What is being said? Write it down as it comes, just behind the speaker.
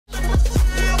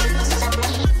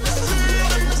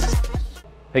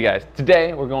Hey guys,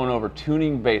 today we're going over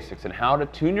tuning basics and how to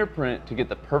tune your print to get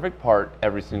the perfect part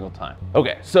every single time.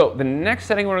 Okay, so the next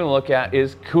setting we're going to look at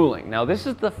is cooling. Now this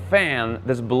is the fan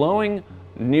that's blowing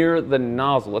near the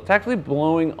nozzle. It's actually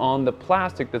blowing on the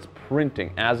plastic that's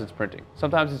printing as it's printing.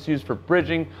 Sometimes it's used for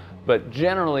bridging, but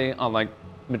generally on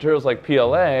materials like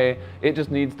PLA, it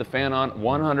just needs the fan on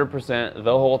 100%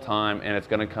 the whole time and it's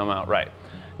going to come out right.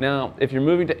 Now, if you're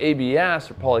moving to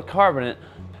ABS or polycarbonate,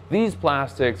 these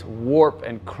plastics warp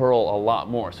and curl a lot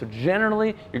more. So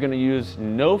generally, you're going to use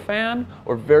no fan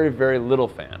or very, very little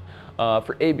fan.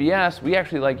 For ABS, we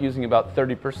actually like using about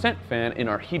 30% fan in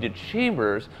our heated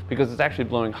chambers because it's actually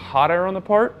blowing hot air on the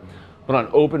part. But on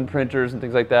open printers and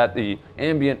things like that, the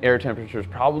ambient air temperature is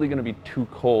probably going to be too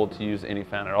cold to use any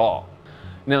fan at all.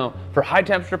 Now, for high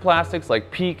temperature plastics like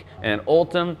PEEK and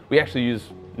Ultim, we actually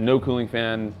use no cooling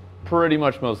fan pretty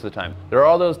much most of the time. There are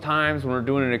all those times when we're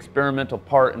doing an experimental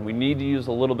part and we need to use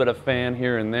a little bit of fan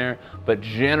here and there, but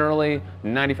generally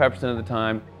 95% of the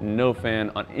time, no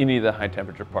fan on any of the high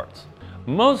temperature parts.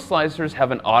 Most slicers have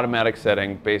an automatic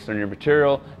setting based on your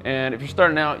material, and if you're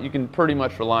starting out, you can pretty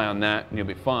much rely on that and you'll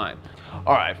be fine.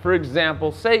 All right, for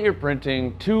example, say you're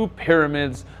printing two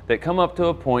pyramids that come up to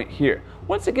a point here.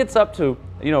 Once it gets up to,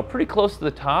 pretty close to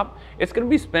the top, it's going to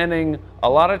be spending a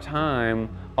lot of time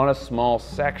on a small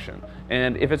section.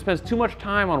 And if it spends too much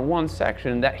time on one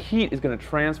section, that heat is going to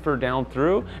transfer down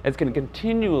through, and it's going to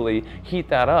continually heat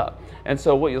that up. And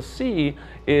so what you'll see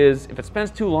is if it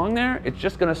spends too long there, it's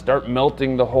just going to start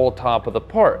melting the whole top of the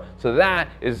part. So that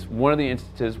is one of the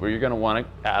instances where you're going to want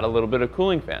to add a little bit of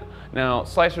cooling fan. Now,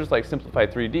 slicers like Simplify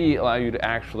 3D allow you to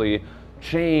actually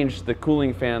change the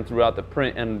cooling fan throughout the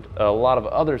print and a lot of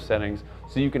other settings,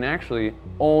 so you can actually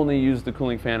only use the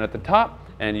cooling fan at the top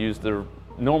and use the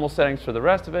normal settings for the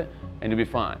rest of it, and you'll be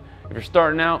fine. If you're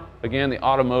starting out, again, the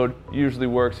auto mode usually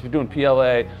works. If you're doing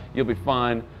PLA, you'll be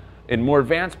fine. In more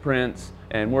advanced prints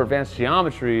and more advanced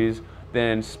geometries,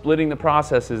 then splitting the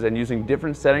processes and using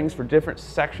different settings for different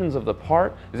sections of the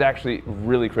part is actually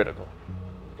really critical.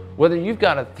 Whether you've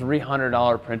got a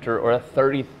 $300 printer or a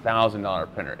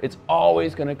 $30,000 printer, it's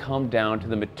always going to come down to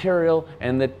the material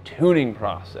and the tuning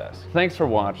process. Thanks for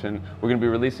watching. We're going to be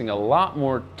releasing a lot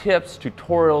more tips,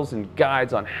 tutorials, and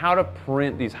guides on how to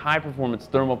print these high-performance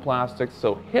thermoplastics,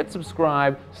 so hit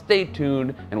subscribe, stay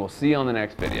tuned, and we'll see you on the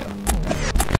next video.